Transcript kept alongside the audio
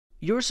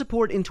Your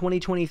support in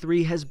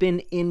 2023 has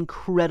been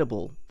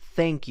incredible.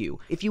 Thank you.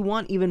 If you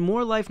want even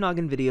more Life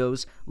Noggin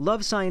videos,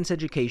 love science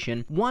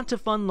education, want to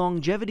fund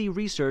longevity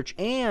research,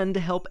 and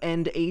help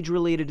end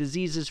age-related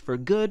diseases for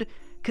good,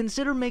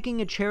 consider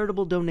making a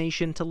charitable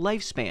donation to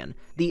Lifespan,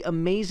 the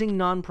amazing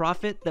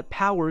nonprofit that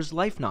powers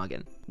Life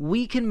Noggin.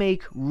 We can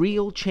make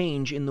real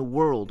change in the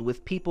world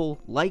with people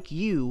like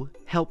you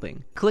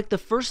helping. Click the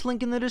first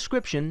link in the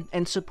description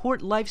and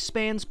support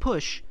Lifespan's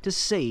push to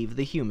save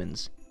the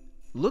humans.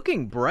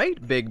 Looking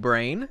bright, big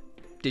brain.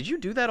 Did you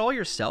do that all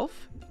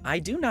yourself? I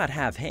do not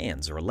have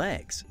hands or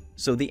legs,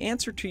 so the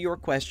answer to your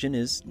question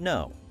is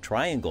no.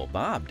 Triangle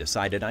Bob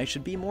decided I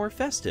should be more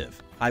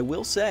festive. I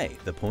will say,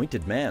 the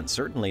pointed man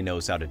certainly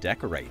knows how to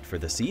decorate for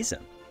the season.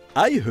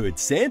 I heard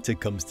Santa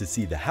comes to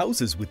see the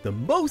houses with the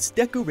most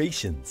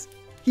decorations.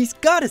 He's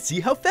gotta see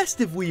how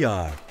festive we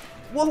are.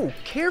 Whoa,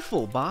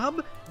 careful,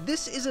 Bob.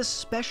 This is a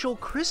special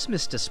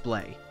Christmas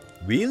display.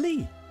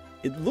 Really?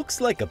 It looks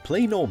like a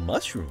plain old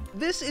mushroom.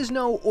 This is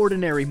no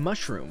ordinary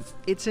mushroom.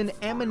 It's an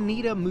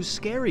Amanita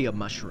muscaria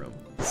mushroom.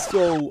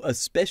 So, a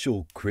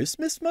special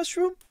Christmas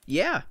mushroom?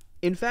 Yeah.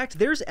 In fact,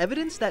 there's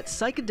evidence that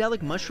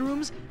psychedelic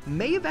mushrooms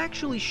may have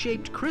actually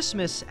shaped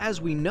Christmas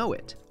as we know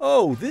it.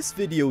 Oh, this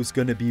video's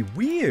gonna be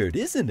weird,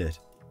 isn't it?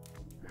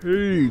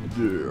 Hey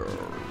there.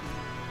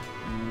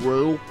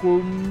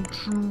 Welcome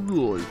to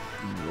Life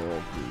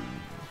Noggin.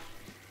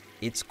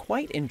 It's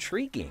quite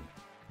intriguing.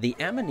 The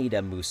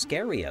Amanita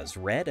muscaria's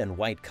red and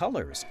white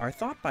colors are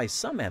thought by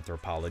some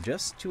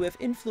anthropologists to have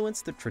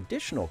influenced the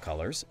traditional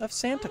colors of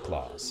Santa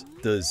Claus.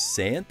 Does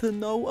Santa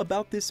know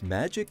about this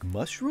magic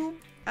mushroom?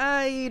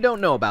 I don't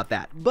know about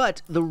that,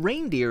 but the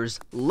reindeers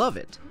love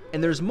it.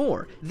 And there's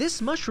more. This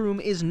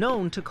mushroom is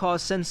known to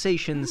cause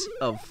sensations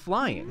of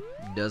flying.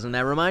 Doesn't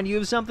that remind you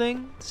of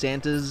something?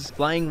 Santa's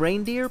flying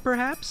reindeer,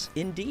 perhaps?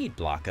 Indeed,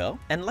 Blocko.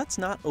 And let's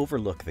not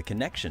overlook the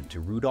connection to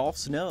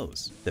Rudolph's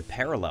nose. The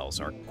parallels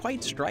are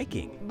quite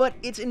striking. But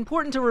it's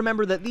important to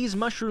remember that these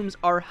mushrooms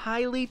are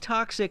highly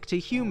toxic to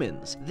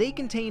humans. They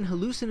contain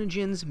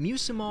hallucinogens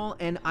muscimol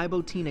and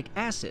ibotenic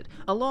acid,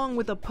 along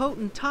with a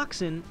potent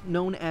toxin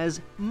known as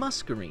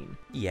muscarine.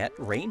 Yet,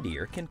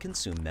 reindeer can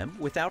consume them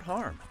without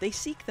harm. They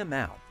seek them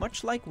out,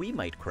 much like we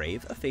might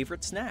crave a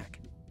favorite snack.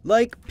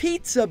 Like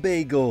pizza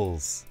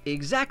bagels!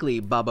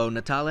 Exactly, Babbo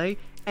Natale.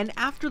 And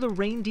after the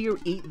reindeer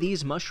eat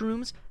these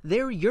mushrooms,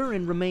 their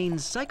urine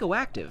remains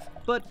psychoactive,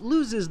 but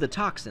loses the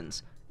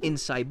toxins. In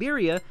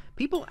Siberia,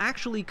 people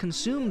actually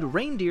consumed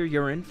reindeer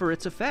urine for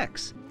its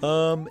effects.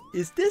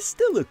 Is this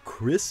still a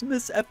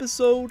Christmas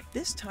episode?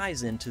 This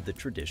ties into the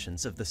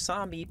traditions of the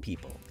Sami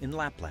people in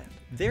Lapland.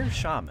 Their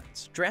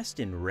shamans, dressed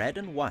in red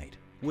and white,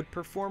 would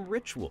perform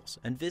rituals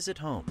and visit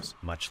homes,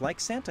 much like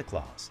Santa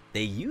Claus.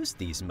 They used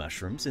these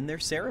mushrooms in their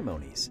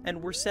ceremonies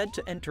and were said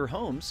to enter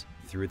homes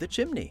through the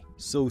chimney.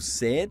 So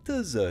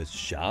Santa's a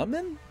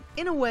shaman?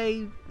 In a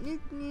way,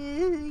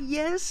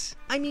 yes.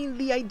 I mean,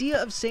 the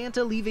idea of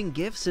Santa leaving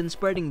gifts and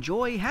spreading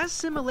joy has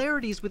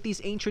similarities with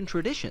these ancient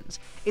traditions.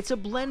 It's a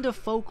blend of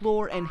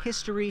folklore and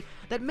history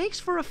that makes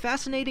for a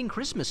fascinating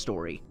Christmas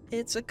story.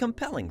 It's a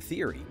compelling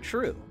theory,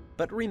 true.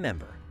 But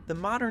remember, the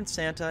modern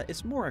Santa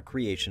is more a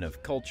creation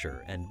of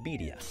culture and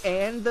media.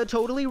 And the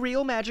totally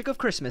real magic of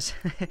Christmas.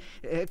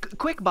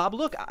 Quick, Bob,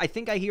 look, I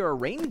think I hear a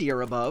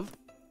reindeer above.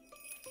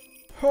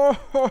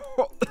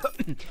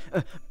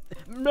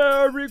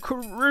 Merry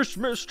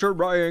Christmas,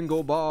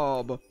 Triangle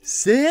Bob.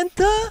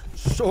 Santa?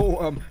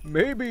 So,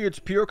 maybe it's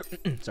pure...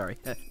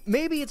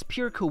 maybe it's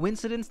pure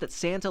coincidence that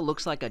Santa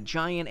looks like a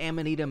giant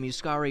Amanita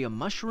muscaria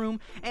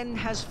mushroom and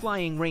has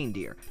flying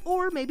reindeer.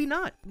 Or maybe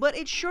not. But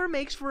it sure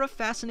makes for a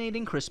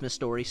fascinating Christmas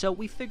story, so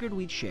we figured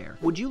we'd share.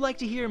 Would you like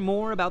to hear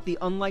more about the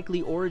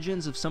unlikely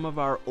origins of some of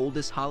our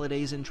oldest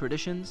holidays and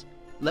traditions?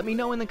 Let me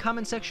know in the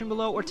comment section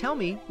below, or tell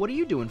me, what are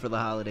you doing for the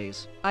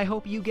holidays? I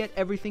hope you get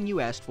everything you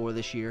asked for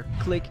this year.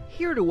 Click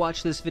here to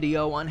watch this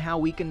video on how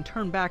we can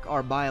turn back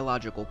our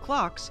biological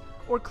clocks,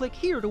 or click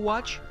here to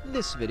watch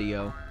this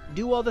video.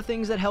 Do all the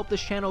things that help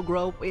this channel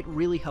grow, it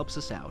really helps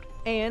us out.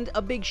 And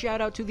a big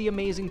shout out to the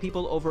amazing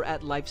people over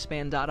at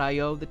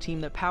Lifespan.io, the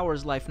team that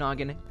powers Life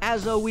Noggin.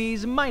 As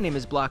always, my name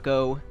is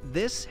Blocko.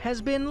 This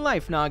has been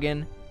Life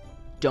Noggin.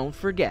 Don't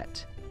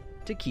forget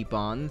to keep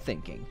on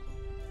thinking.